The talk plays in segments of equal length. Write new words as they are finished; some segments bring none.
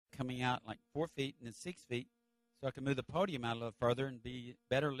coming out like 4 feet and then 6 feet, so I can move the podium out a little further and be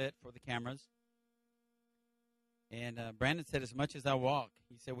better lit for the cameras. And Brandon said, as much as I walk,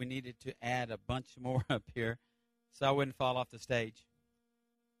 he said we needed to add a bunch more up here so I wouldn't fall off the stage.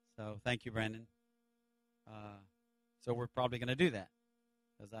 So thank you, Brandon. So we're probably going to do that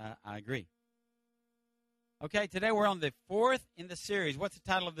because I agree. Okay, today we're on the 4th in the series. What's the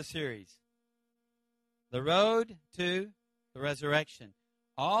title of the series? The Road to the Resurrection.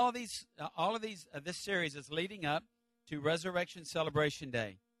 This series is leading up to Resurrection Celebration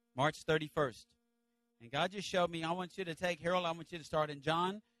Day, March 31st. And God just showed me, I want you to take, Harold, I want you to start in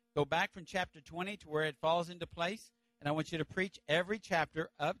John, go back from chapter 20 to where it falls into place, and I want you to preach every chapter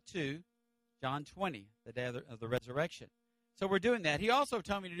up to John 20, the day of the resurrection. So we're doing that. He also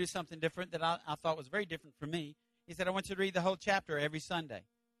told me to do something different that I thought was very different for me. He said, I want you to read the whole chapter every Sunday.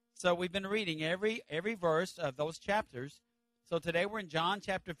 So we've been reading every verse of those chapters. So today we're in John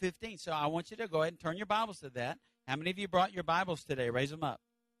chapter 15. So I want you to go ahead and turn your Bibles to that. How many of you brought your Bibles today? Raise them up.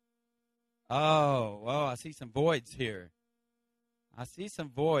 Oh, I see some voids here. I see some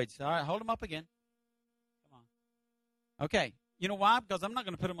voids. All right, hold them up again. Come on. Okay. You know why? Because I'm not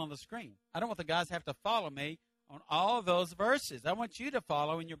going to put them on the screen. I don't want the guys to have to follow me on all of those verses. I want you to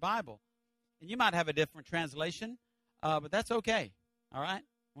follow in your Bible. And you might have a different translation, but that's okay. All right?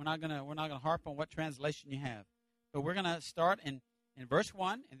 We're not gonna harp on what translation you have. But we're gonna start in verse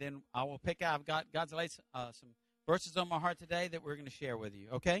 1, and then I will pick out. I've got God's laid some verses on my heart today that we're gonna share with you.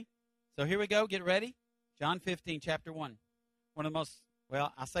 Okay? So here we go. Get ready. John 15, chapter 1. One of the most,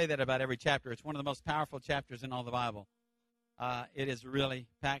 well, I say that about every chapter. It's one of the most powerful chapters in all the Bible. It is really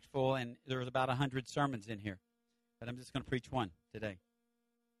packed full, and there's about 100 sermons in here. But I'm just going to preach one today.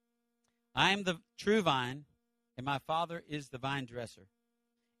 I am the true vine, and my Father is the vine dresser.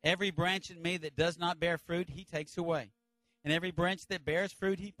 Every branch in me that does not bear fruit, he takes away. And every branch that bears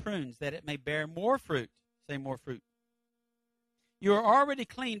fruit, he prunes, that it may bear more fruit. Say more fruit. You are already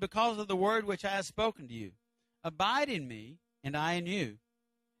clean because of the word which I have spoken to you. Abide in me, and I in you.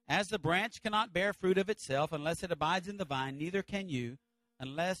 As the branch cannot bear fruit of itself unless it abides in the vine, neither can you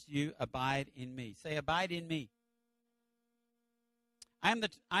unless you abide in me. Say, abide in me. I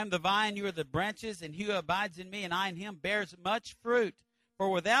am the vine, you are the branches, and he who abides in me and I in him bears much fruit. For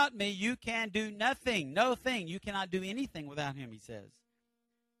without me you can do nothing, no thing. You cannot do anything without him, he says.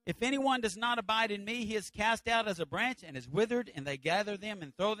 If anyone does not abide in me, he is cast out as a branch and is withered, and they gather them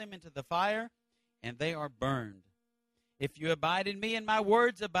and throw them into the fire, and they are burned. If you abide in me and my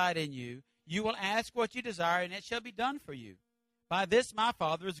words abide in you, you will ask what you desire, and it shall be done for you. By this my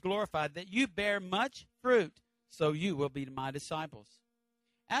Father is glorified, that you bear much fruit, so you will be my disciples.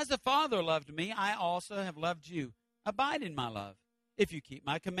 As the Father loved me, I also have loved you. Abide in my love. If you keep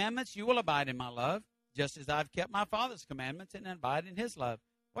my commandments, you will abide in my love, just as I've kept my Father's commandments and abide in his love.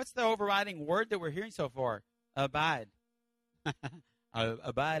 What's the overriding word that we're hearing so far? Abide.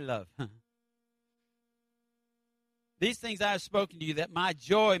 Abide, love. These things I have spoken to you, that my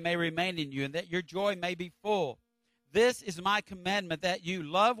joy may remain in you, and that your joy may be full. This is my commandment, that you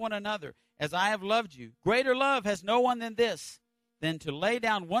love one another, as I have loved you. Greater love has no one than this, than to lay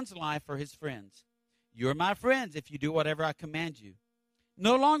down one's life for his friends. You are my friends if you do whatever I command you.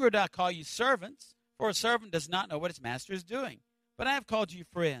 No longer do I call you servants, for a servant does not know what his master is doing. But I have called you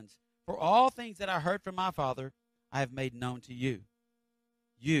friends, for all things that I heard from my Father I have made known to you.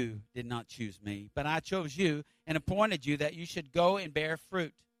 You did not choose me, but I chose you and appointed you that you should go and bear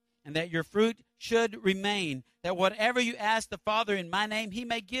fruit, and that your fruit should remain, that whatever you ask the Father in my name, he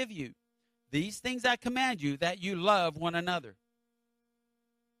may give you. These things I command you, that you love one another.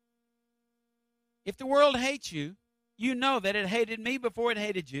 If the world hates you, you know that it hated me before it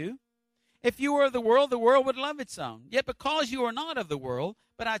hated you. If you were of the world would love its own. Yet because you are not of the world,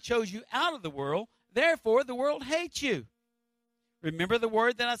 but I chose you out of the world, therefore the world hates you. Remember the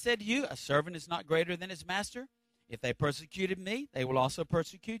word that I said to you, a servant is not greater than his master. If they persecuted me, they will also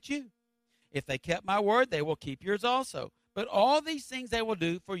persecute you. If they kept my word, they will keep yours also. But all these things they will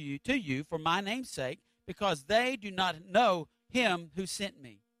do for you for my name's sake, because they do not know him who sent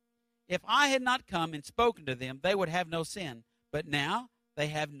me. If I had not come and spoken to them, they would have no sin. But now they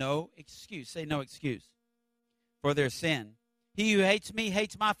have no excuse. Say no excuse for their sin. He who hates me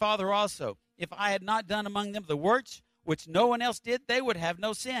hates my Father also. If I had not done among them the works which no one else did, they would have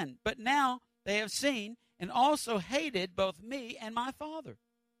no sin. But now they have seen and also hated both me and my Father.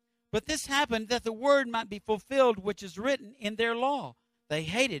 But this happened that the word might be fulfilled which is written in their law. They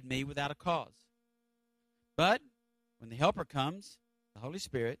hated me without a cause. But when the Helper comes, the Holy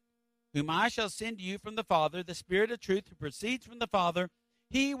Spirit, whom I shall send to you from the Father, the Spirit of truth who proceeds from the Father,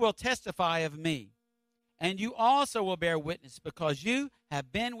 he will testify of me. and you also will bear witness, because you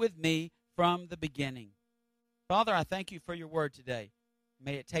have been with me from the beginning. Father, I thank you for your word today.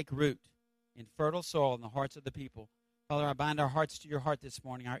 May it take root in fertile soil in the hearts of the people. Father, I bind our hearts to your heart this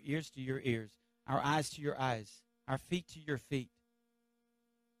morning, our ears to your ears, our eyes to your eyes, our feet to your feet.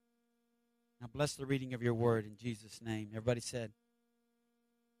 Now bless the reading of your word in Jesus' name. Everybody said.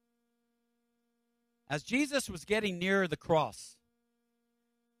 As Jesus was getting nearer the cross,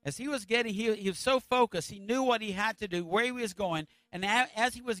 as he was getting, he was so focused, he knew what he had to do, where he was going, and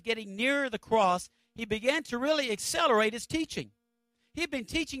as he was getting nearer the cross, he began to really accelerate his teaching. He'd been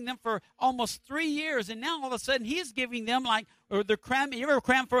teaching them for almost 3 years, and now all of a sudden he's giving them they're cramming. You ever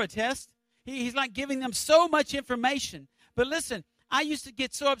cram for a test? He's like giving them so much information. But listen, I used to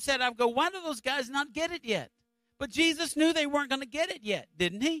get so upset. I would go, why do those guys not get it yet? But Jesus knew they weren't going to get it yet,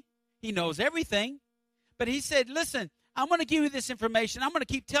 didn't he? He knows everything. But he said, listen, I'm going to give you this information. I'm going to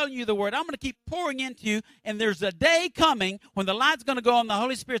keep telling you the word. I'm going to keep pouring into you, and there's a day coming when the light's going to go on, and the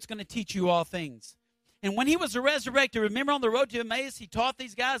Holy Spirit's going to teach you all things. And when he was resurrected, remember on the road to Emmaus, he taught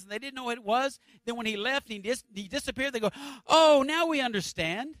these guys, and they didn't know what it was. Then when he left and he disappeared, they go, oh, now we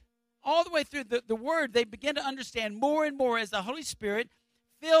understand. All the way through the word, they began to understand more and more as the Holy Spirit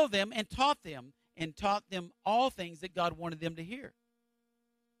filled them and taught them all things that God wanted them to hear.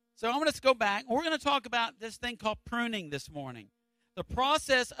 So I'm going to go back. We're going to talk about this thing called pruning this morning, the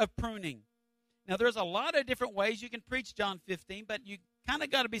process of pruning. Now, there's a lot of different ways you can preach John 15, but you kind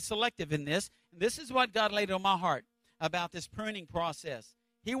of got to be selective in this. And this is what God laid on my heart about this pruning process.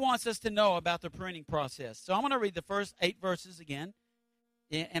 He wants us to know about the pruning process. So I'm going to read the first 8 verses again.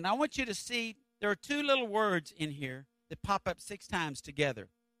 And I want you to see there are 2 little words in here that pop up 6 times together.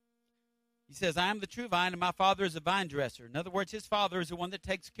 He says, I am the true vine, and my Father is a vine dresser. In other words, his Father is the one that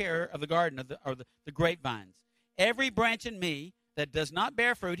takes care of the garden or the grapevines. Every branch in me that does not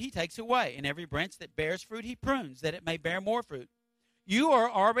bear fruit, he takes away. And every branch that bears fruit, he prunes, that it may bear more fruit. You are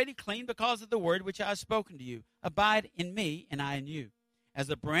already clean because of the word which I have spoken to you. Abide in me, and I in you. As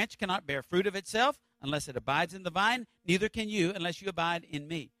a branch cannot bear fruit of itself unless it abides in the vine, neither can you unless you abide in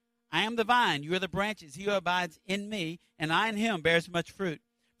me. I am the vine, you are the branches. He who abides in me, and I in him, bears much fruit.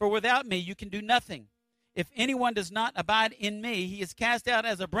 For without me you can do nothing. If anyone does not abide in me, he is cast out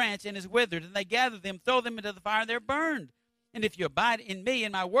as a branch and is withered, and they gather them, throw them into the fire, and they're burned. And if you abide in me,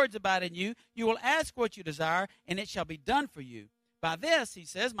 and my words abide in you, you will ask what you desire, and it shall be done for you. By this, he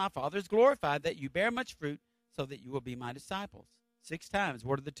says, my Father is glorified, that you bear much fruit, so that you will be my disciples. 6 times.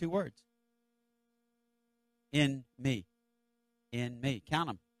 What are the 2 words? In me. In me. Count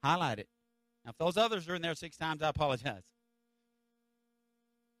them. Highlight it. Now, if those others are in there 6 times, I apologize.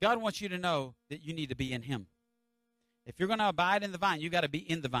 God wants you to know that you need to be in him. If you're going to abide in the vine, you've got to be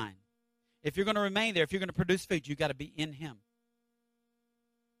in the vine. If you're going to remain there, if you're going to produce fruit, you've got to be in him.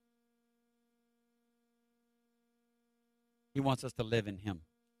 He wants us to live in him.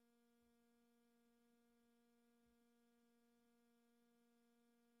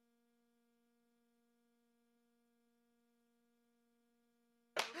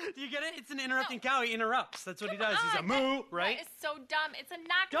 Do you get it? It's an interrupting cow. He interrupts. That's what he does. He's a moo, right? That is so dumb. It's a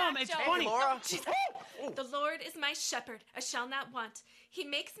knock-knock Dumb. It's joke. funny. Laura. The Lord is my shepherd. I shall not want. He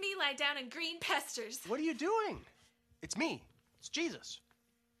makes me lie down in green pastures. What are you doing? It's me. It's Jesus.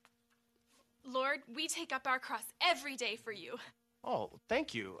 Lord, we take up our cross every day for you. Oh,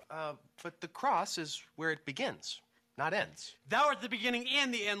 thank you. But the cross is where it begins, not ends. Thou art the beginning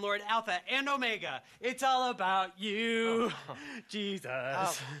and the end, Lord, Alpha and Omega. It's all about you,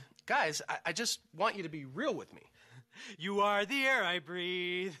 Jesus. Guys, I just want you to be real with me. You are the air I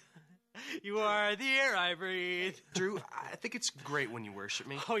breathe. You are the air I breathe. Drew, I think it's great when you worship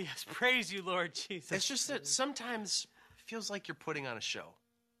me. Oh, yes. Praise you, Lord Jesus. It's just that sometimes it feels like you're putting on a show.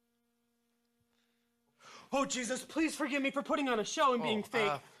 Oh, Jesus, please forgive me for putting on a show and being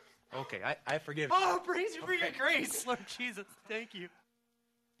fake. Okay, I forgive you. Oh, praise you for your grace, Lord Jesus. Thank you.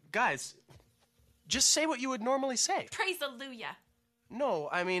 Guys, just say what you would normally say. Praise Alleluia. No,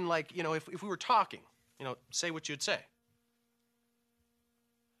 I mean, like, if we were talking, say what you'd say.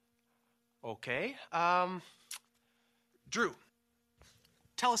 Okay, Drew,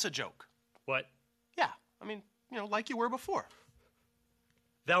 tell us a joke. What? Yeah, I mean, like you were before.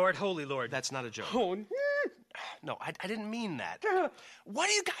 Thou art holy, Lord. That's not a joke. Oh, No, I didn't mean that. What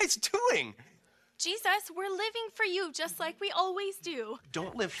are you guys doing? Jesus, we're living for you just like we always do.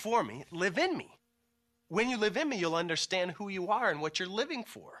 Don't live for me, live in me. When you live in me, you'll understand who you are and what you're living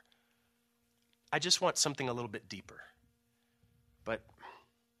for. I just want something a little bit deeper. But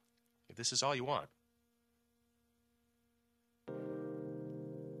if this is all you want.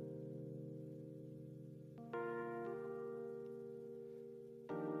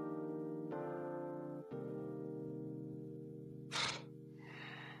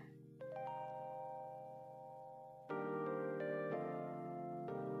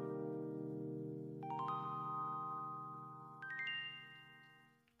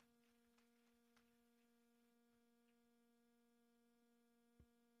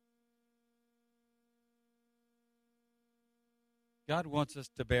 God wants us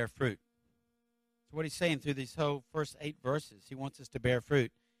to bear fruit. That's what he's saying through these whole first 8 verses. He wants us to bear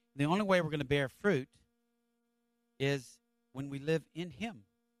fruit. The only way we're going to bear fruit is when we live in him.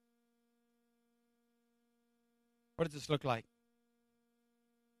 What does this look like?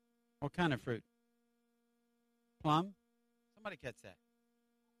 What kind of fruit? Plum? Somebody catch that.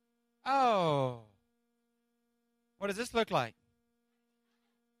 Oh. What does this look like?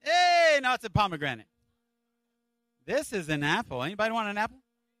 Hey, no, it's a pomegranate. This is an apple. Anybody want an apple?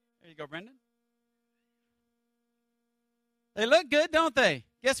 There you go, Brendan. They look good, don't they?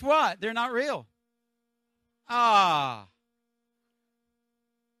 Guess what? They're not real. Ah.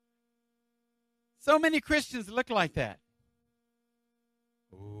 So many Christians look like that.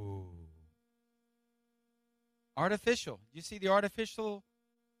 Ooh. Artificial. You see the artificial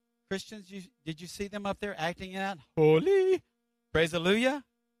Christians? Did you see them up there acting out? Holy. Praise hallelujah.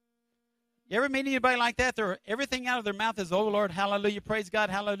 You ever meet anybody like that? Everything out of their mouth is, oh, Lord, hallelujah, praise God,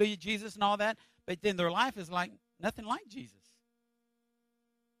 hallelujah, Jesus, and all that. But then their life is like nothing like Jesus.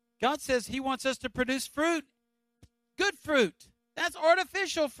 God says he wants us to produce fruit, good fruit. That's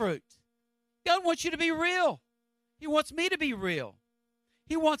artificial fruit. God wants you to be real. He wants me to be real.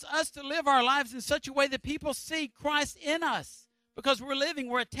 He wants us to live our lives in such a way that people see Christ in us. Because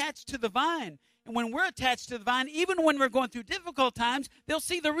we're attached to the vine. And when we're attached to the vine, even when we're going through difficult times, they'll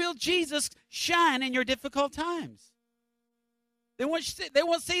see the real Jesus shine in your difficult times. They won't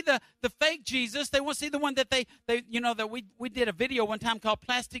see the fake Jesus. They won't see the one that that we did a video one time called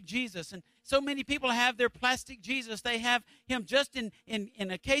Plastic Jesus. And so many people have their plastic Jesus. They have him just in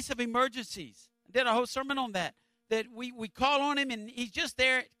a case of emergencies. I did a whole sermon on that. That we call on him and he's just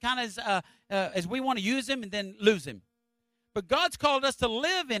there kind of as we want to use him and then lose him. But God's called us to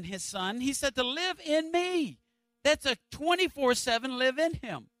live in his Son. He said to live in me. That's a 24/7 live in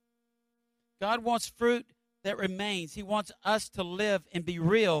him. God wants fruit that remains. He wants us to live and be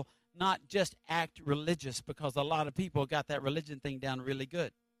real, not just act religious, because a lot of people got that religion thing down really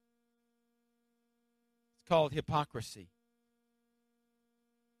good. It's called hypocrisy.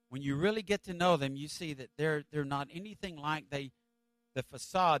 When you really get to know them, you see that they're not anything like the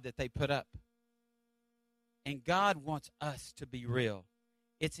facade that they put up. And God wants us to be real.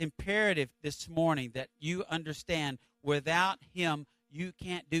 It's imperative this morning that you understand without him, you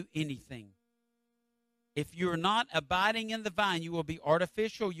can't do anything. If you're not abiding in the vine, you will be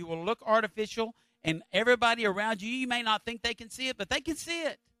artificial. You will look artificial, and everybody around you, you may not think they can see it, but they can see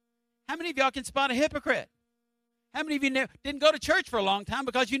it. How many of y'all can spot a hypocrite? How many of you didn't go to church for a long time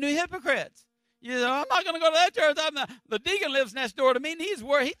because you knew hypocrites? You know, I'm not going to go to that church. The deacon lives next door to me, and he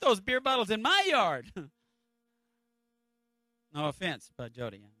throws beer bottles in my yard. No offense, but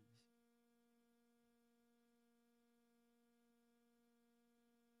Jody.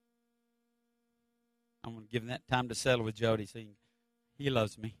 I'm going to give him that time to settle with Jody, so he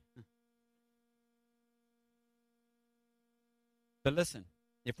loves me. But listen,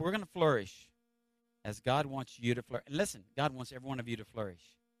 if we're going to flourish as God wants you to flourish, listen, God wants every one of you to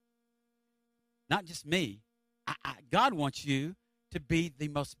flourish. Not just me. God wants you to be the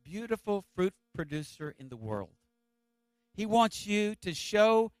most beautiful fruit producer in the world. He wants you to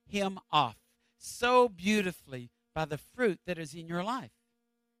show him off so beautifully by the fruit that is in your life.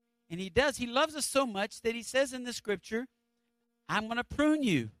 And he does. He loves us so much that he says in the scripture, I'm going to prune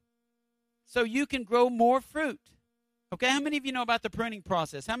you so you can grow more fruit. Okay, how many of you know about the pruning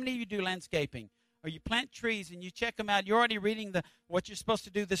process? How many of you do landscaping? Or you plant trees and you check them out. You're already reading what you're supposed to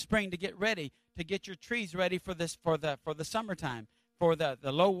do this spring to get ready, to get your trees ready for the summertime, for the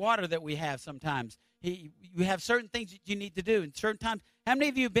low water that we have sometimes. You have certain things that you need to do. And certain times, how many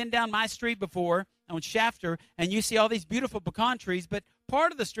of you have been down my street before on Shafter and you see all these beautiful pecan trees, but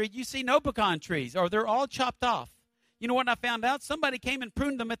part of the street you see no pecan trees, or they're all chopped off? You know what I found out? Somebody came and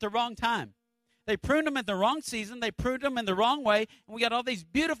pruned them at the wrong time. They pruned them at the wrong season. They pruned them in the wrong way, and we got all these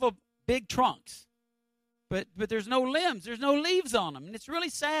beautiful big trunks. But there's no limbs. There's no leaves on them, and it's really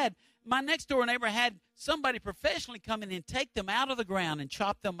sad. My next door neighbor had somebody professionally come in and take them out of the ground and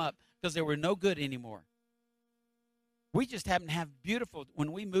chop them up because they were no good anymore. We just happen to have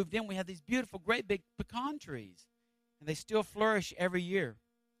when we moved in, we had these beautiful, great big pecan trees. And they still flourish every year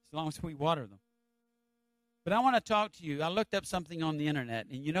as long as we water them. But I want to talk to you. I looked up something on the internet,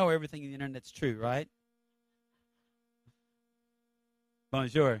 and you know everything on the internet's true, right?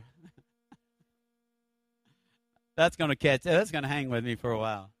 Bonjour. That's going to hang with me for a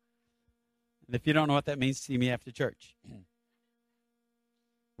while. And if you don't know what that means, see me after church.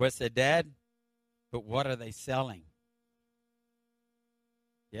 Wes said, Dad, but what are they selling?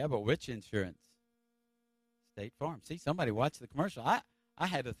 Yeah, but which insurance? State Farm. See, somebody watched the commercial. I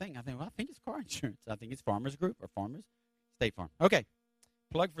had to think. I think it's car insurance. I think it's Farmers Group or Farmers State Farm. Okay.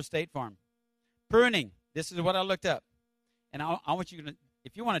 Plug for State Farm. Pruning. This is what I looked up. And I want you to,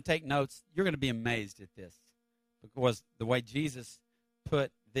 if you want to take notes, you're going to be amazed at this. Because the way Jesus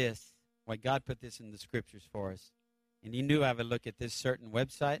put this, why God put this in the scriptures for us. And he knew I would look at this certain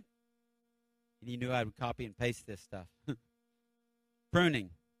website. And he knew I would copy and paste this stuff. Pruning.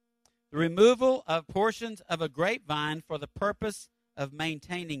 The removal of portions of a grapevine for the purpose of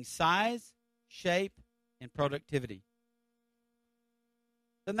maintaining size, shape, and productivity.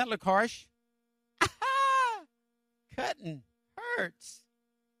 Doesn't that look harsh? Cutting hurts.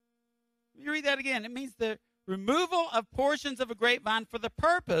 Let me read that again. It means the removal of portions of a grapevine for the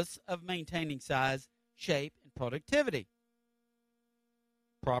purpose of maintaining size, shape, and productivity.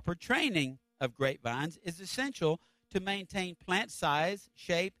 Proper training of grapevines is essential to maintain plant size,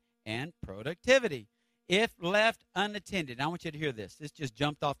 shape, and productivity. If left unattended, I want you to hear this. This just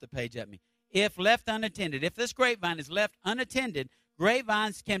jumped off the page at me. If left unattended, if this grapevine is left unattended,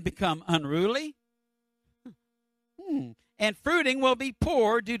 grapevines can become unruly, and fruiting will be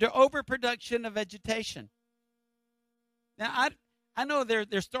poor due to overproduction of vegetation. Now, I know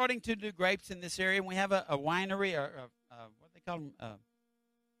they're starting to do grapes in this area, and we have a winery, or what do they call them?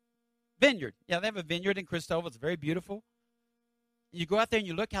 Vineyard. Yeah, they have a vineyard in Cristobal. It's very beautiful. You go out there and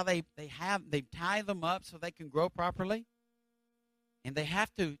you look how they tie them up so they can grow properly, and they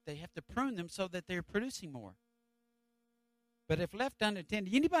have to prune them so that they're producing more. But if left unattended,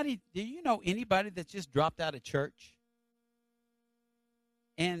 do you know anybody that's just dropped out of church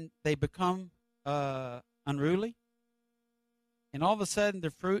and they become unruly, and all of a sudden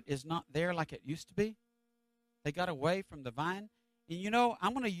their fruit is not there like it used to be? They got away from the vine. And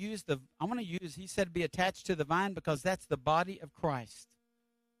I'm going to use, he said, be attached to the vine because that's the body of Christ.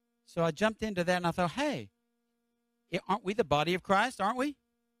 So I jumped into that and I thought, hey, aren't we the body of Christ, aren't we?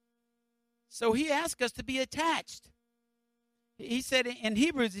 So he asked us to be attached. He said in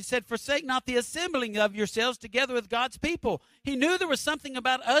Hebrews, he said, forsake not the assembling of yourselves together with God's people. He knew there was something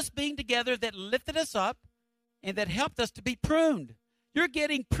about us being together that lifted us up and that helped us to be pruned. You're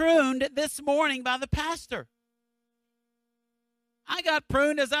getting pruned this morning by the pastor. I got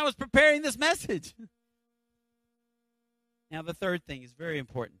pruned as I was preparing this message. Now, the third thing is very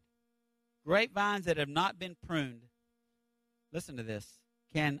important. Grapevines that have not been pruned, listen to this,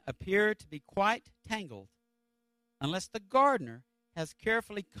 can appear to be quite tangled unless the gardener has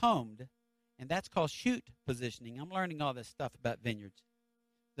carefully combed, and that's called shoot positioning. I'm learning all this stuff about vineyards.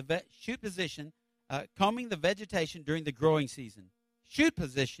 The shoot position, combing the vegetation during the growing season. Shoot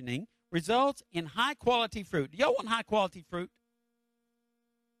positioning results in high-quality fruit. Do y'all want high-quality fruit?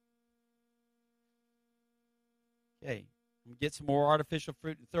 Okay, I'm going to get some more artificial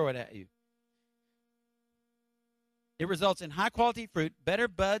fruit and throw it at you. It results in high-quality fruit, better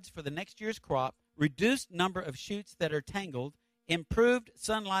buds for the next year's crop, reduced number of shoots that are tangled, improved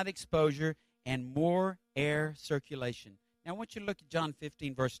sunlight exposure, and more air circulation. Now, I want you to look at John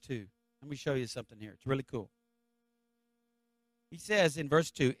 15, verse 2. Let me show you something here. It's really cool. He says in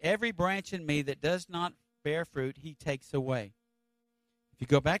verse 2, every branch in me that does not bear fruit, he takes away. If you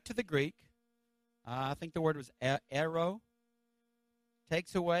go back to the Greek, I think the word was arrow,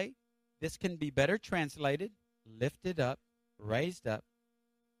 takes away. This can be better translated, lifted up, raised up,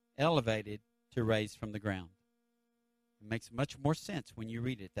 elevated to raise from the ground. It makes much more sense when you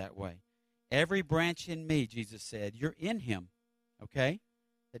read it that way. Every branch in me, Jesus said, you're in him, okay,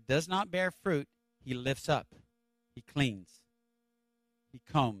 that does not bear fruit, he lifts up, he cleans, he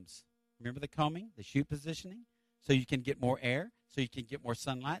combs. Remember the combing, the shoot positioning? So you can get more air, so you can get more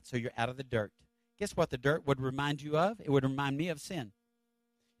sunlight, so you're out of the dirt. Guess what the dirt would remind you of? It would remind me of sin.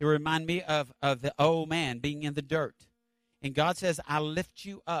 It would remind me of the old man being in the dirt. And God says, I lift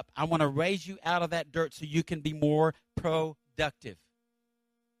you up. I want to raise you out of that dirt so you can be more productive.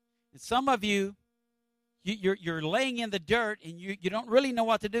 And some of you, you're laying in the dirt and you don't really know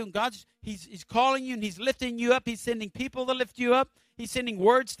what to do. And God's He's calling you and He's lifting you up. He's sending people to lift you up. He's sending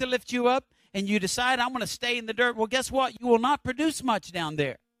words to lift you up. And you decide, I'm going to stay in the dirt. Well, guess what? You will not produce much down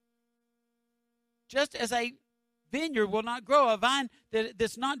there. Just as a vineyard will not grow, a vine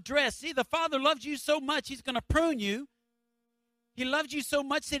that's not dressed. See, the Father loves you so much, He's going to prune you. He loves you so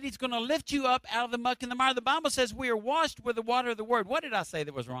much that He's going to lift you up out of the muck and the mire. The Bible says we are washed with the water of the Word. What did I say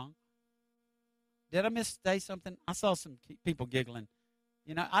that was wrong? Did I missay something? I saw some people giggling.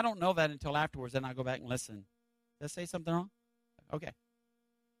 I don't know that until afterwards, then I go back and listen. Did I say something wrong? Okay.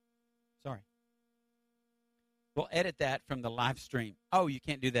 Sorry. We'll edit that from the live stream. Oh, you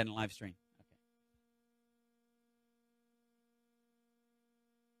can't do that in live stream.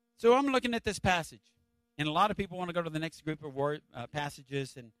 So I'm looking at this passage, and a lot of people want to go to the next group of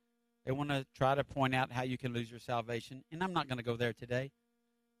passages, and They want to try to point out how you can lose your salvation. And I'm not going to go there today,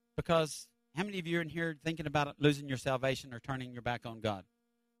 because how many of you are in here thinking about losing your salvation or turning your back on God?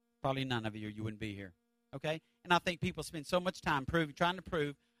 Probably none of you, or you wouldn't be here. Okay? And I think people spend so much time trying to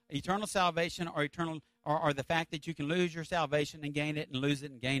prove eternal salvation or the fact that you can lose your salvation and gain it and lose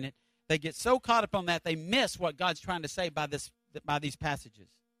it and gain it. They get so caught up on that, they miss what God's trying to say by these passages.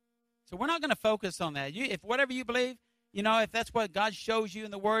 So we're not going to focus on that. If whatever you believe, if that's what God shows you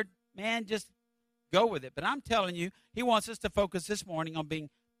in the Word, man, just go with it. But I'm telling you, He wants us to focus this morning on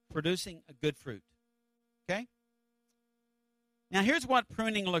producing a good fruit. Okay? Now, here's what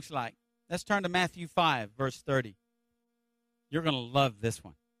pruning looks like. Let's turn to Matthew 5, verse 30. You're going to love this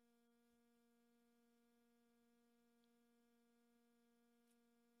one.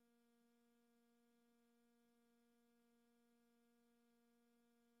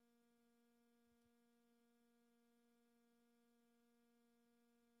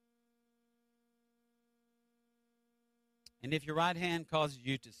 And if your right hand causes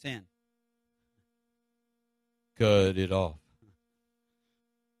you to sin, cut it off.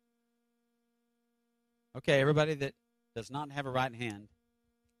 Okay, everybody that does not have a right hand,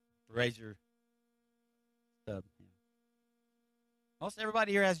 raise your stub. Most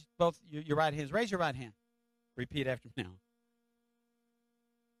everybody here has both your right hands. Raise your right hand. Repeat after me now.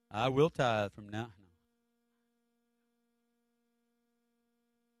 I will tithe from now. No.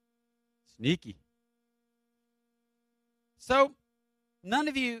 Sneaky. So, none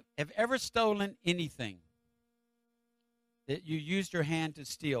of you have ever stolen anything that you used your hand to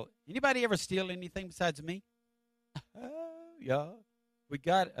steal. Anybody ever steal anything besides me? Yeah. We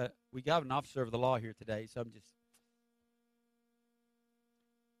got an officer of the law here today, so I'm just.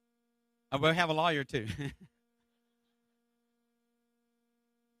 Oh, we'll have a lawyer too. That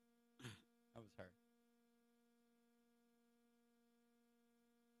was her.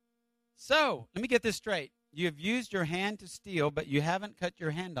 So, let me get this straight. You have used your hand to steal, but you haven't cut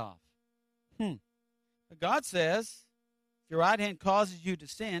your hand off. But God says, if your right hand causes you to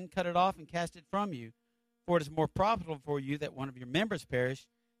sin, cut it off and cast it from you. For it is more profitable for you that one of your members perish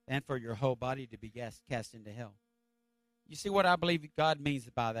than for your whole body to be cast into hell. You see what I believe God means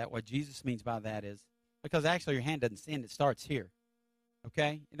by that, what Jesus means by that is, because actually your hand doesn't sin, it starts here.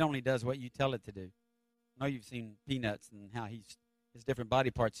 Okay? It only does what you tell it to do. I know you've seen Peanuts and how his different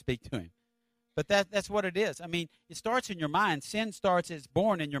body parts speak to him. But that's what it is. I mean, it starts in your mind. Sin starts, it's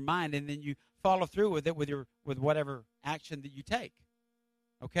born in your mind, and then you follow through with it with whatever action that you take.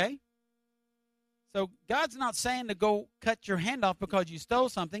 Okay? So God's not saying to go cut your hand off because you stole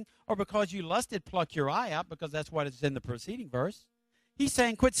something or because you lusted, pluck your eye out, because that's what is in the preceding verse. He's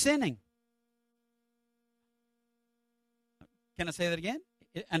saying quit sinning. Can I say that again?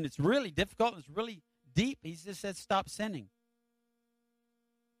 And it's really difficult. It's really deep. He just said stop sinning.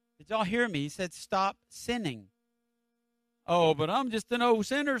 Did y'all hear me? He said, stop sinning. Oh, but I'm just an old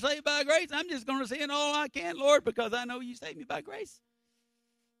sinner saved by grace. I'm just going to sin all I can, Lord, because I know you saved me by grace.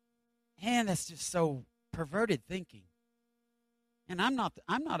 And that's just so perverted thinking. And I'm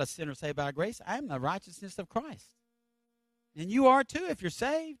not a sinner saved by grace. I'm the righteousness of Christ. And you are too if you're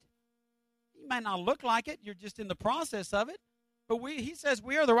saved. You might not look like it. You're just in the process of it. But he says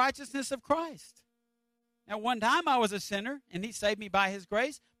we are the righteousness of Christ. At one time I was a sinner, and he saved me by his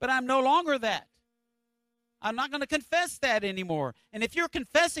grace, but I'm no longer that. I'm not going to confess that anymore. And if you're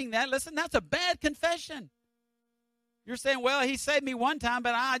confessing that, listen, that's a bad confession. You're saying, well, he saved me one time,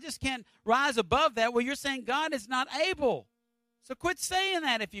 but I just can't rise above that. Well, you're saying God is not able. So quit saying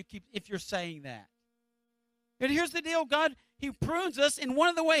that if you're saying that. And here's the deal. God, he prunes us, and one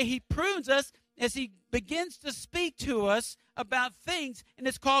of the way he prunes us is he begins to speak to us about things, and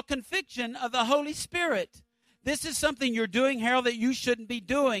it's called conviction of the Holy Spirit. This is something you're doing, Harold, that you shouldn't be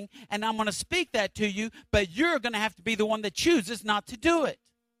doing, and I'm going to speak that to you, but you're going to have to be the one that chooses not to do it.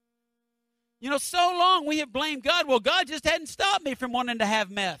 So long we have blamed God. Well, God just hadn't stopped me from wanting to have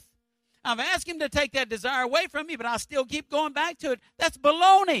meth. I've asked him to take that desire away from me, but I still keep going back to it. That's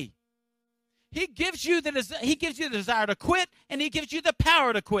baloney. He gives you the desire to quit, and he gives you the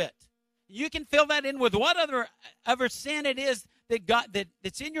power to quit. You can fill that in with what other sin it is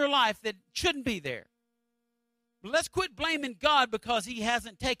that's in your life that shouldn't be there. But let's quit blaming God because he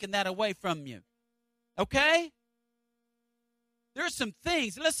hasn't taken that away from you. Okay? There's some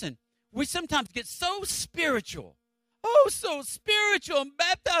things, listen, we sometimes get so spiritual. Oh, so spiritual and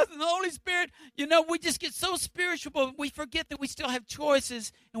baptized in the Holy Spirit. We just get so spiritual, but we forget that we still have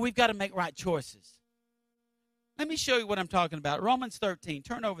choices, and we've got to make right choices. Let me show you what I'm talking about. Romans 13.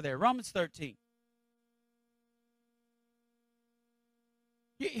 Turn over there. Romans 13.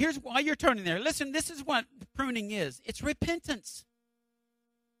 Here's why you're turning there. Listen, this is what pruning is. It's repentance.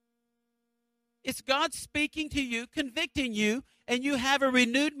 It's God speaking to you, convicting you, and you have a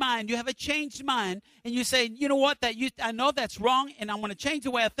renewed mind. You have a changed mind, and you say, you know what, I know that's wrong, and I'm going to change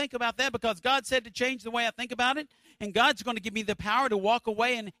the way I think about that because God said to change the way I think about it, and God's going to give me the power to walk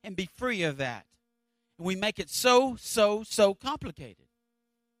away and be free of that. And we make it so complicated.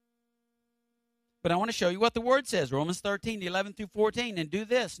 But I want to show you what the Word says, Romans 13, 11 through 14, and do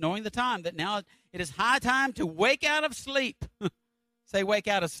this, knowing the time, that now it is high time to wake out of sleep. Say, wake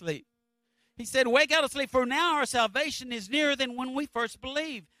out of sleep. He said, wake out of sleep, for now our salvation is nearer than when we first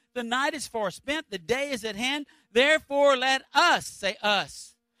believed. The night is far spent, the day is at hand. Therefore, let us, say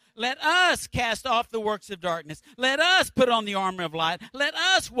us, let us cast off the works of darkness. Let us put on the armor of light. Let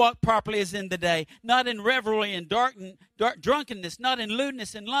us walk properly as in the day, not in revelry and drunkenness, not in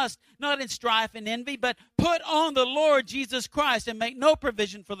lewdness and lust, not in strife and envy, but put on the Lord Jesus Christ and make no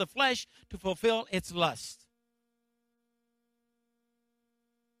provision for the flesh to fulfill its lust.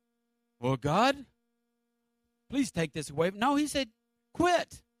 Well, God, please take this away. No, he said,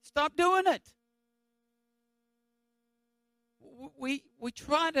 quit. Stop doing it. We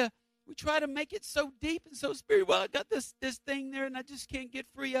try to make it so deep and so spiritual. Well, I got this thing there and I just can't get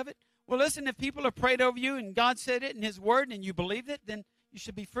free of it. Well, listen, if people have prayed over you and God said it in his word and you believe it, then you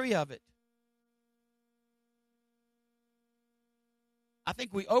should be free of it. I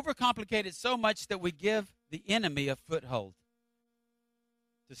think we overcomplicate it so much that we give the enemy a foothold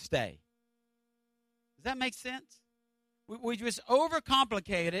to stay. Does that make sense? We just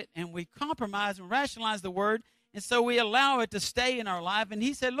overcomplicate it, and we compromise and rationalize the word, and so we allow it to stay in our life. And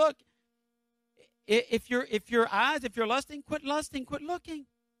he said, look, if you're lusting, quit looking.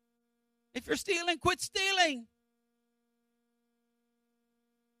 If you're stealing, quit stealing.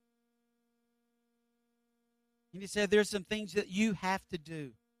 And he said, there's some things that you have to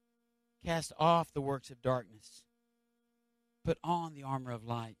do. Cast off the works of darkness. Put on the armor of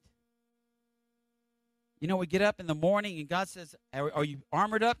light. You know, we get up in the morning and God says, are you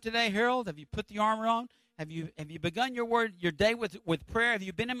armored up today, Harold? Have you put the armor on? Have you begun your day with prayer? Have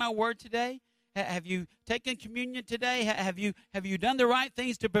you been in my word today? Have you taken communion today? Have you done the right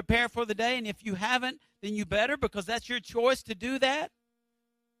things to prepare for the day? And if you haven't, then you better, because that's your choice to do that.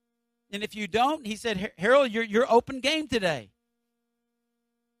 And if you don't, he said, Harold, you're open game today.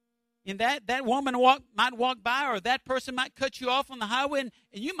 And that woman might walk by, or that person might cut you off on the highway, and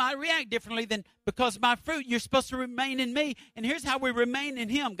you might react differently than, because of my fruit, you're supposed to remain in me. And here's how we remain in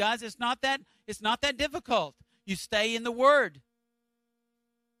him, guys. It's not that difficult. You stay in the Word.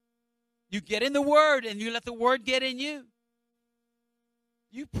 You get in the Word, and you let the Word get in you.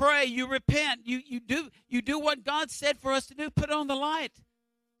 You pray, you repent, you do what God said for us to do. Put on the light.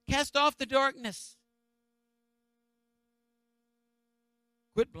 Cast off the darkness.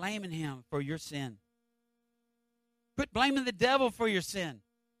 Quit blaming him for your sin. Quit blaming the devil for your sin.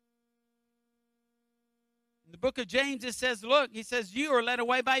 In the book of James, it says, look, he says, you are led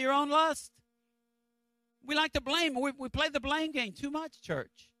away by your own lust. We like to blame. We play the blame game too much,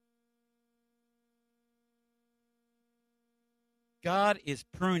 church. God is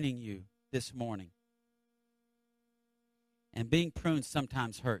pruning you this morning. And being pruned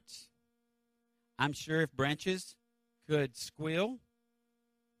sometimes hurts. I'm sure if branches could squeal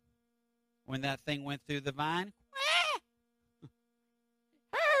when that thing went through the vine,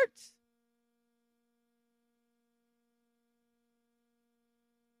 hurts.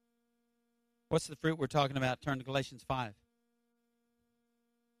 What's the fruit we're talking about? Turn to Galatians 5.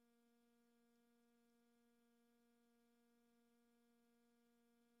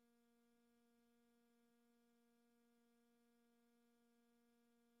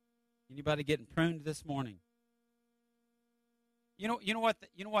 Anybody getting pruned this morning? You know what?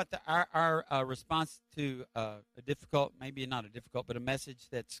 Our response to a difficult, maybe not a difficult, but a message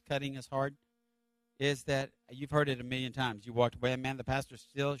that's cutting us hard, is that you've heard it a million times. You walked away, man, the pastor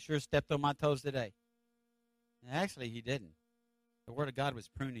sure stepped on my toes today. And actually, he didn't. The Word of God was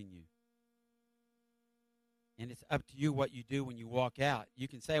pruning you. And it's up to you what you do when you walk out. You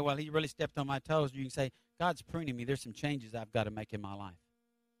can say, well, he really stepped on my toes. Or you can say, God's pruning me. There's some changes I've got to make in my life.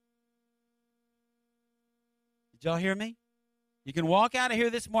 Did y'all hear me? You can walk out of here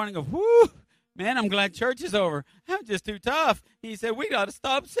this morning and go, whoo, man, I'm glad church is over. I'm just too tough. He said, we got to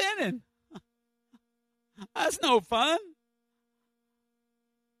stop sinning. That's no fun.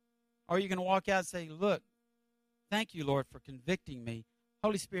 Or you can walk out and say, look, thank you, Lord, for convicting me.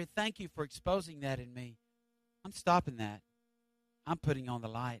 Holy Spirit, thank you for exposing that in me. I'm stopping that. I'm putting on the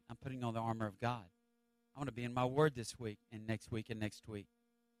light. I'm putting on the armor of God. I want to be in my word this week and next week and next week.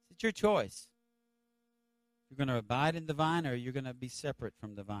 It's your choice. You're going to abide in the vine, or you're going to be separate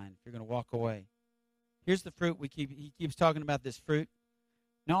from the vine. You're going to walk away. Here's the fruit he keeps talking about, this fruit.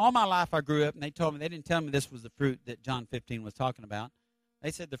 Now, all my life I grew up, and they told me, they didn't tell me this was the fruit that John 15 was talking about.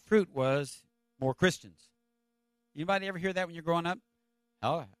 They said the fruit was more Christians. Anybody ever hear that when you're growing up?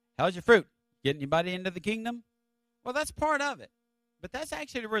 How's your fruit? Getting anybody into the kingdom? Well, that's part of it. But that's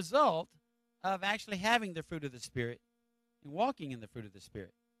actually the result of actually having the fruit of the Spirit and walking in the fruit of the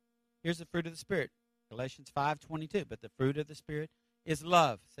Spirit. Here's the fruit of the Spirit. Galatians 5:22. But the fruit of the Spirit is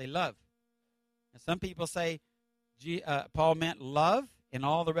love. Say love. Now, some people say Paul meant love, and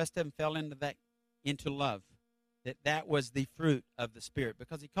all the rest of them fell into love. That was the fruit of the Spirit,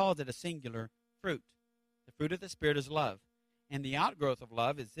 because he called it a singular fruit. The fruit of the Spirit is love. And the outgrowth of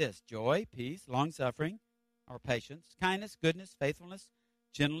love is this: joy, peace, long-suffering, or patience, kindness, goodness, faithfulness,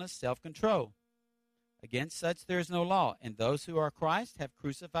 gentleness, self-control. Against such there is no law. And those who are Christ have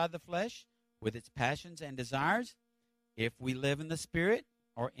crucified the flesh with its passions and desires. If we live in the Spirit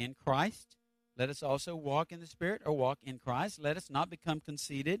or in Christ, let us also walk in the Spirit or walk in Christ. Let us not become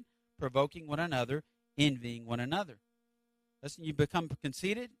conceited, provoking one another, envying one another. Listen, you become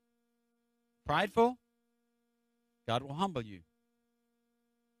conceited, prideful, God will humble you.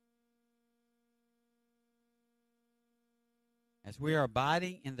 As we are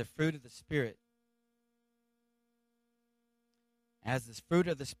abiding in the fruit of the Spirit, as this fruit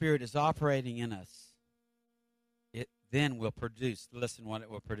of the Spirit is operating in us, it then will produce, listen what it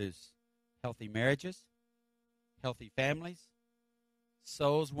will produce: healthy marriages, healthy families,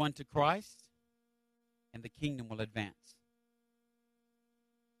 souls won to Christ, and the kingdom will advance.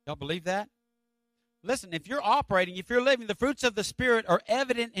 Y'all believe that? Listen, if you're operating, if you're living, the fruits of the Spirit are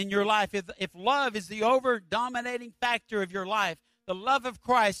evident in your life. If love is the over-dominating factor of your life, the love of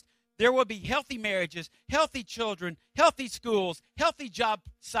Christ, there will be healthy marriages, healthy children, healthy schools, healthy job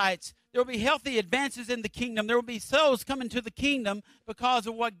sites. There will be healthy advances in the kingdom. There will be souls coming to the kingdom because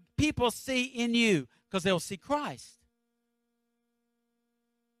of what people see in you, because they'll see Christ.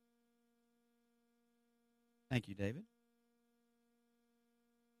 Thank you, David.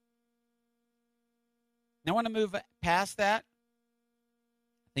 Now I want to move past that.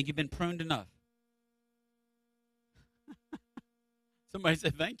 I think you've been pruned enough. Somebody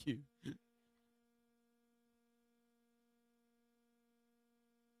said thank you.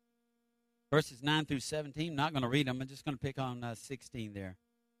 Verses 9 through 17, I'm not going to read them. I'm just going to pick on 16 there.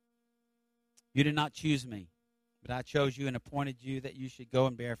 You did not choose me, but I chose you and appointed you that you should go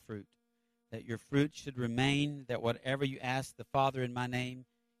and bear fruit, that your fruit should remain, that whatever you ask the Father in my name,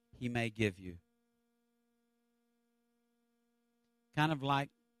 he may give you. Kind of like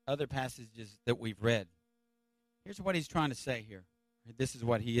other passages that we've read. Here's what he's trying to say here. This is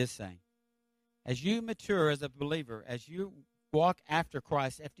what he is saying. As you mature as a believer, as you walk after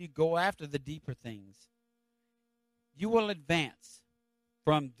Christ, after you go after the deeper things, you will advance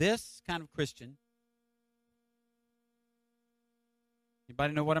from this kind of Christian.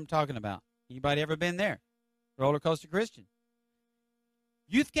 Anybody know what I'm talking about? Anybody ever been there? Roller coaster Christian.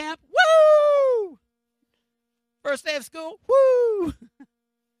 Youth camp, woo! First day of school, woo!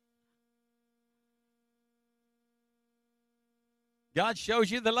 God shows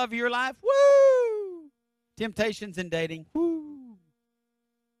you the love of your life, woo! Temptations in dating, woo!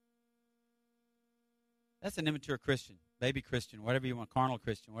 That's an immature Christian, baby Christian, whatever you want, carnal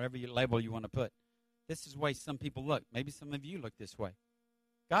Christian, whatever label you want to put. This is the way some people look. Maybe some of you look this way.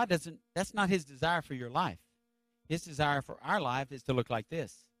 God doesn't, that's not his desire for your life. His desire for our life is to look like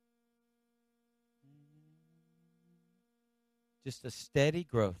this. Just a steady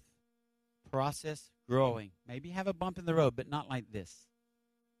growth process, growing. Maybe have a bump in the road, but not like this.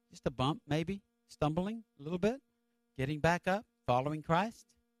 Just a bump, maybe, stumbling a little bit, getting back up, following Christ,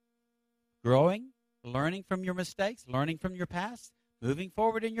 growing, learning from your mistakes, learning from your past, moving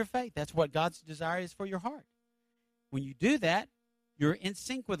forward in your faith. That's what God's desire is for your heart. When you do that, you're in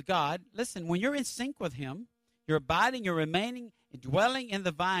sync with God. Listen, when you're in sync with him, you're abiding, you're remaining, dwelling in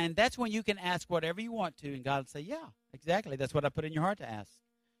the vine, that's when you can ask whatever you want to, and God will say, yeah, exactly. That's what I put in your heart to ask.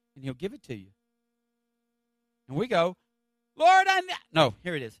 And he'll give it to you. And we go, Lord, no,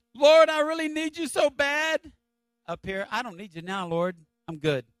 here it is. Lord, I really need you so bad. Up here, I don't need you now, Lord. I'm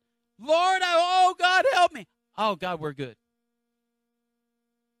good. Lord, oh, God, help me. Oh, God, we're good.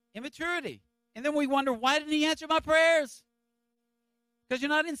 Immaturity. And then we wonder, why didn't he answer my prayers? Because you're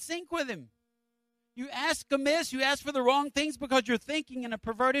not in sync with him. You ask amiss, you ask for the wrong things because you're thinking in a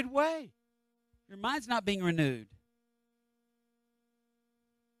perverted way. Your mind's not being renewed.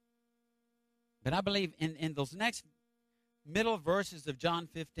 But I believe in those next middle verses of John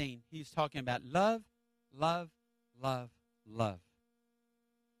 15, he's talking about love, love, love, love.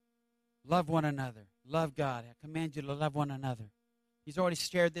 Love one another. Love God. I command you to love one another. He's already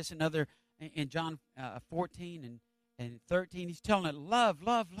shared this in John 14 And 13, he's telling it, love,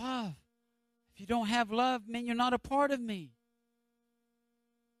 love, love. If you don't have love, man, you're not a part of me.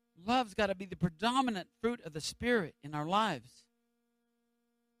 Love's got to be the predominant fruit of the Spirit in our lives.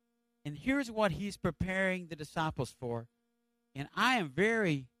 And here's what he's preparing the disciples for. And I am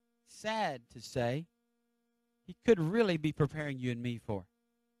very sad to say he could really be preparing you and me for.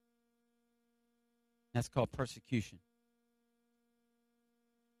 That's called persecution.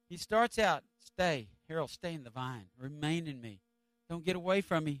 He starts out, stay, Harold, stay in the vine. Remain in me. Don't get away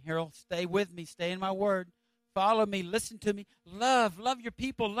from me, Harold. Stay with me. Stay in my word. Follow me. Listen to me. Love your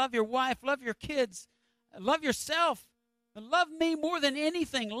people. Love your wife. Love your kids. Love yourself. Love me more than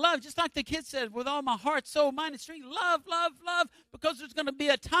anything. Love, just like the kid said, with all my heart, soul, mind, and strength. Love, love, love. Because there's going to be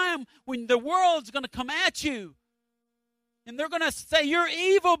a time when the world's going to come at you. And they're going to say you're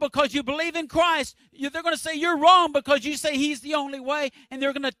evil because you believe in Christ. They're going to say you're wrong because you say he's the only way. And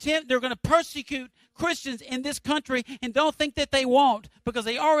they're going to persecute Christians in this country. And don't think that they won't, because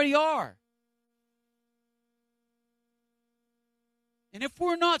they already are. And if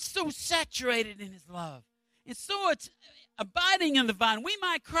we're not so saturated in his love, and so it's abiding in the vine, we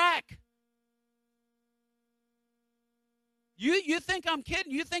might crack. You think I'm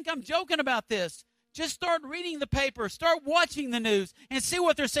kidding? You think I'm joking about this? Just start reading the paper, start watching the news, and see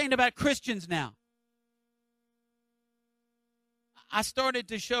what they're saying about Christians now. I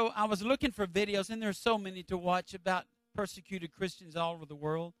was looking for videos, and there's so many to watch about persecuted Christians all over the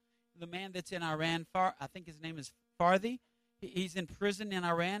world. The man that's in Iran, I think his name is Fardi. He's in prison in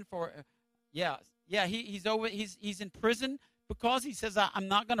Iran for, he's in prison because he says, I'm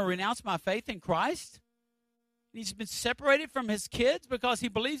not going to renounce my faith in Christ. He's been separated from his kids because he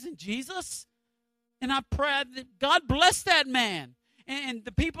believes in Jesus. And I pray that God bless that man. And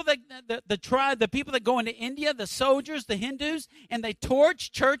the people that, the people that go into India, the soldiers, the Hindus, and they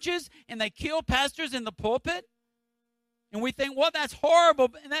torch churches and they kill pastors in the pulpit. And we think, well, that's horrible,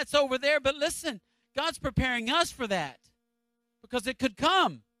 and that's over there. But listen, God's preparing us for that, because it could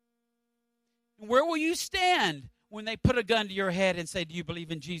come. And where will you stand when they put a gun to your head and say, do you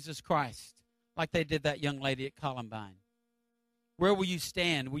believe in Jesus Christ? Like they did that young lady at Columbine. Where will you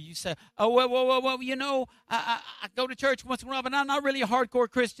stand? Will you say, oh, well, you know, I go to church once in a while, but I'm not really a hardcore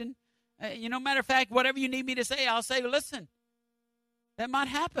Christian. Matter of fact, whatever you need me to say, I'll say, listen, that might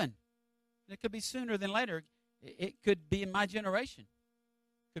happen. It could be sooner than later. It could be in my generation.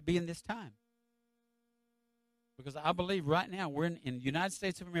 It could be in this time. Because I believe right now we're in the United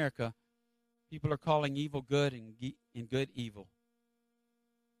States of America, people are calling evil good and good evil.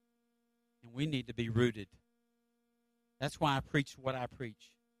 And we need to be rooted. That's why I preach what I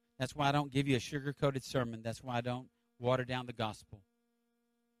preach. That's why I don't give you a sugar-coated sermon. That's why I don't water down the gospel.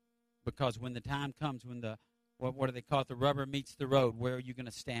 Because when the time comes, when what do they call it? The rubber meets the road, where are you going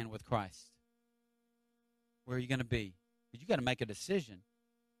to stand with Christ? Where are you going to be? Because you got to make a decision.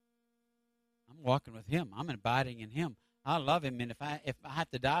 I'm walking with him. I'm abiding in him. I love him, and if I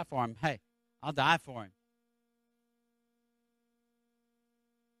have to die for him, hey, I'll die for him.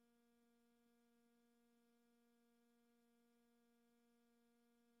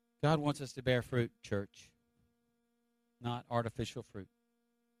 God wants us to bear fruit, church, not artificial fruit.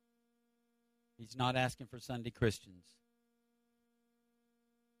 He's not asking for Sunday Christians.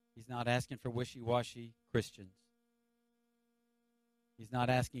 He's not asking for wishy-washy Christians. He's not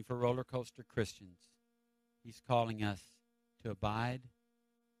asking for roller coaster Christians. He's calling us to abide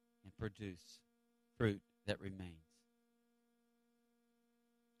and produce fruit that remains.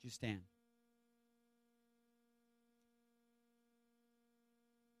 Would you stand?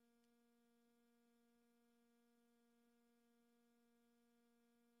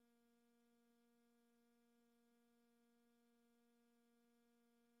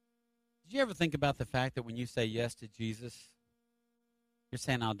 Did you ever think about the fact that when you say yes to Jesus, you're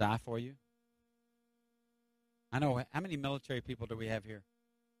saying, I'll die for you? I know, how many military people do we have here?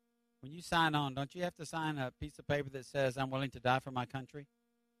 When you sign on, don't you have to sign a piece of paper that says, I'm willing to die for my country?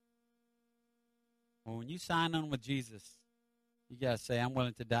 Well, when you sign on with Jesus, you got to say, I'm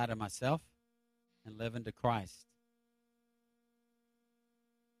willing to die to myself and live into Christ.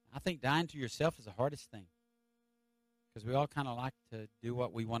 I think dying to yourself is the hardest thing, because we all kind of like to do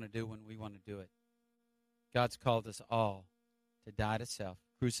what we want to do when we want to do it. God's called us all to die to self,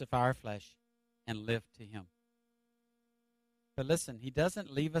 crucify our flesh, and live to him. But listen, he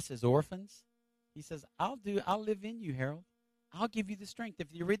doesn't leave us as orphans. He says, I'll live in you, Harold. I'll give you the strength. If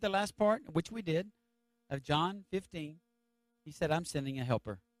you read the last part, which we did, of John 15, he said, I'm sending a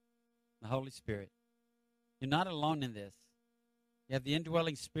helper, the Holy Spirit. You're not alone in this. You have the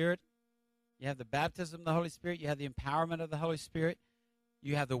indwelling Spirit. You have the baptism of the Holy Spirit. You have the empowerment of the Holy Spirit.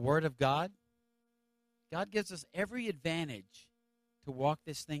 You have the Word of God. God gives us every advantage to walk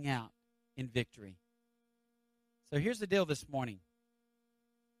this thing out in victory. So here's the deal this morning.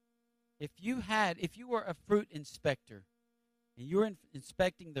 If you were a fruit inspector and you were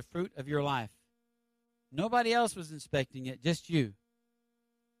inspecting the fruit of your life, nobody else was inspecting it, just you,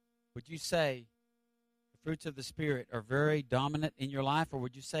 would you say the fruits of the Spirit are very dominant in your life, or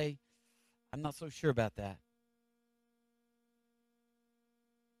would you say, I'm not so sure about that?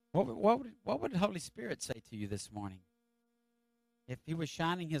 What would the Holy Spirit say to you this morning? If he was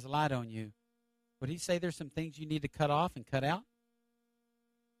shining his light on you, would he say there's some things you need to cut off and cut out?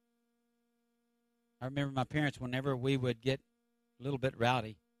 I remember my parents, whenever we would get a little bit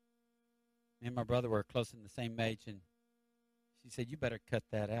rowdy, me and my brother were close in the same age, and she said, you better cut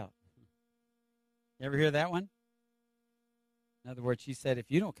that out. You ever hear that one? In other words, she said,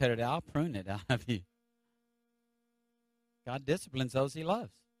 if you don't cut it out, I'll prune it out of you. God disciplines those he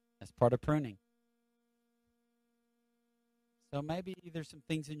loves. That's part of pruning. So maybe there's some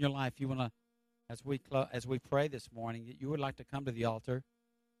things in your life you want to, as we pray this morning, that you would like to come to the altar.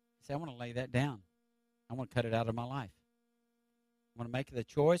 Say, I want to lay that down. I want to cut it out of my life. I want to make the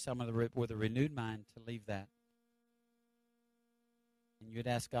choice. I'm going to, with a renewed mind, to leave that. And you'd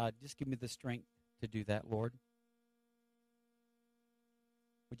ask God, just give me the strength to do that, Lord.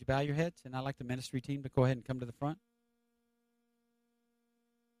 Would you bow your heads? And I'd like the ministry team to go ahead and come to the front.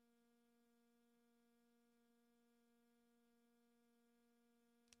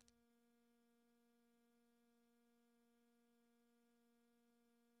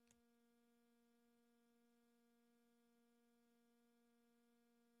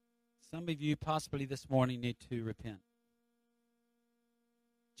 Some of you possibly this morning need to repent.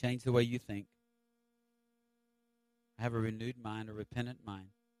 Change the way you think. Have a renewed mind, a repentant mind.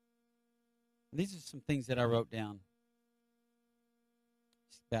 And these are some things that I wrote down.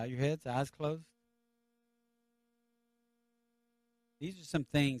 Just bow your heads, eyes closed. These are some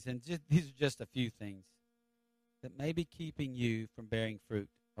things, and these are just a few things that may be keeping you from bearing fruit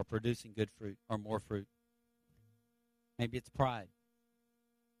or producing good fruit or more fruit. Maybe it's pride.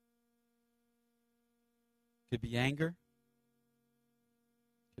 Could be anger.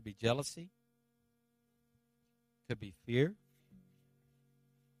 Could be jealousy. Could be fear.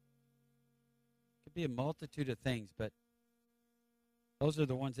 Could be a multitude of things, but those are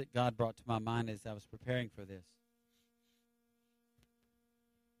the ones that God brought to my mind as I was preparing for this.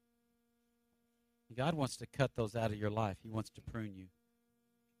 God wants to cut those out of your life. He wants to prune you.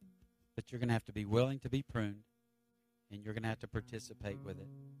 But you're going to have to be willing to be pruned, and you're going to have to participate with it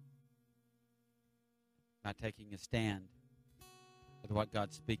by taking a stand with what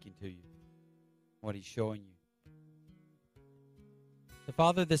God's speaking to you, what he's showing you. So,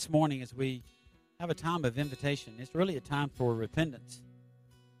 Father, this morning as we have a time of invitation, it's really a time for repentance.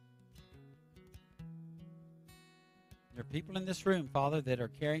 There are people in this room, Father, that are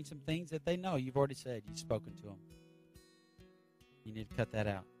carrying some things that they know you've already said, you've spoken to them. You need to cut that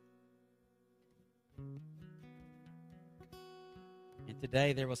out. And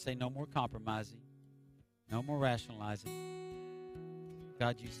today they will say no more compromising, no more rationalizing.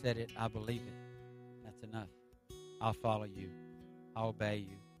 God, you said it. I believe it. That's enough. I'll follow you. I'll obey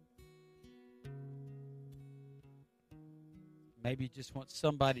you. Maybe you just want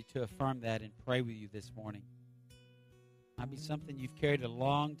somebody to affirm that and pray with you this morning. Might be something you've carried a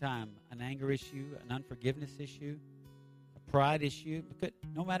long time, an anger issue, an unforgiveness issue, a pride issue. But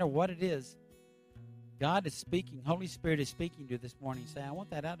no matter what it is, God is speaking, Holy Spirit is speaking to you this morning, saying, I want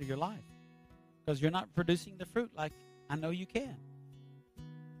that out of your life. Because you're not producing the fruit like I know you can.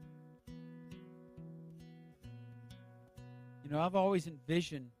 You know, I've always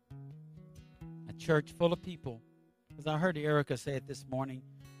envisioned a church full of people, because I heard Erica say it this morning,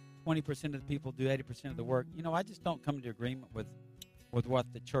 20% of the people do 80% of the work. You know, I just don't come into agreement with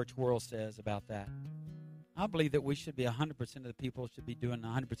what the church world says about that. I believe that we should be 100% of the people should be doing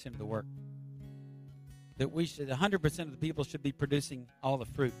 100% of the work. That 100% of the people should be producing all the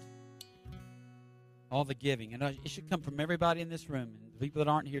fruit, all the giving. And it should come from everybody in this room and the people that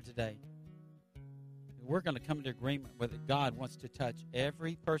aren't here today. We're going to come into agreement with it. God wants to touch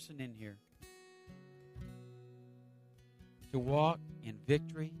every person in here to walk in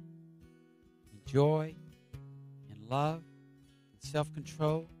victory, in joy, in love, in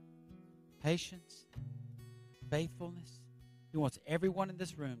self-control, patience, faithfulness. He wants everyone in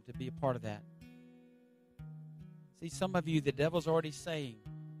this room to be a part of that. See, some of you, the devil's already saying,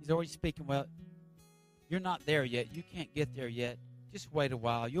 he's already speaking, well, you're not there yet. You can't get there yet. Just wait a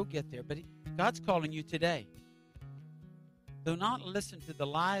while. You'll get there. But God's calling you today. Do not listen to the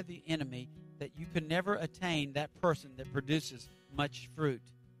lie of the enemy that you can never attain that person that produces much fruit.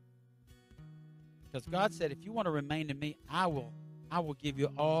 Because God said, if you want to remain in me, I will give you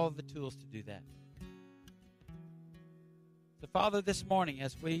all the tools to do that. So, Father, this morning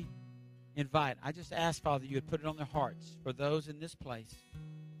as we invite, I just ask, Father, you would put it on their hearts for those in this place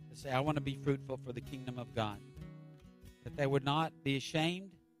to say, I want to be fruitful for the kingdom of God. That they would not be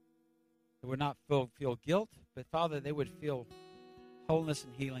ashamed, they would not feel guilt, but, Father, they would feel wholeness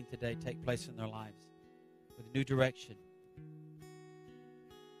and healing today take place in their lives with new direction.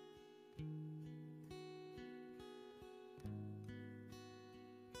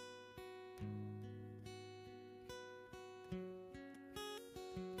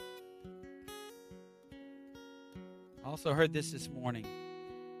 I also heard this morning.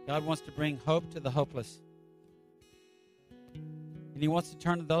 God wants to bring hope to the hopeless. And he wants to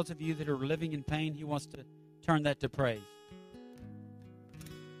turn to those of you that are living in pain, he wants to turn that to praise.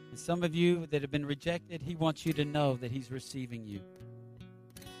 And some of you that have been rejected, he wants you to know that he's receiving you.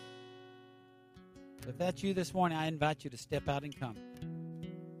 So if that's you this morning, I invite you to step out and come.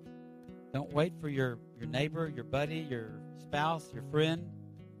 Don't wait for your neighbor, your buddy, your spouse, your friend.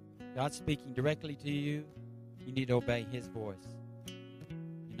 God's speaking directly to you. You need to obey his voice.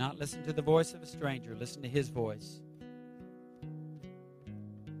 Do not listen to the voice of a stranger. Listen to his voice.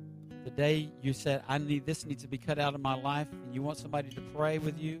 The day you said, this needs to be cut out of my life, and you want somebody to pray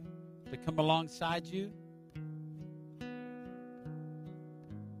with you, to come alongside you,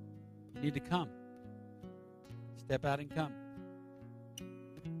 you need to come. Step out and come.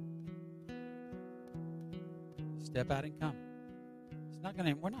 Step out and come.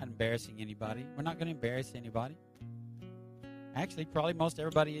 We're not embarrassing anybody. We're not going to embarrass anybody. Actually, probably most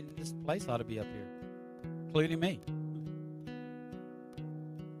everybody in this place ought to be up here, including me.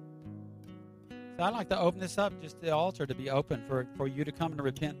 So I'd like to open this up, just the altar to be open for you to come and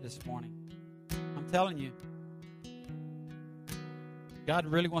repent this morning. I'm telling you, God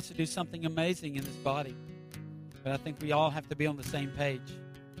really wants to do something amazing in this body. But I think we all have to be on the same page.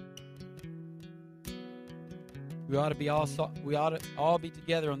 We ought to all be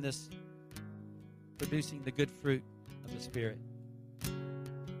together on this, producing the good fruit of the Spirit.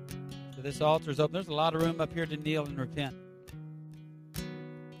 So this altar is open. There's a lot of room up here to kneel and repent.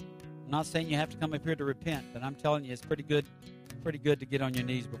 I'm not saying you have to come up here to repent, but I'm telling you it's pretty good to get on your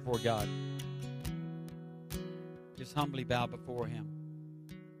knees before God. Just humbly bow before him.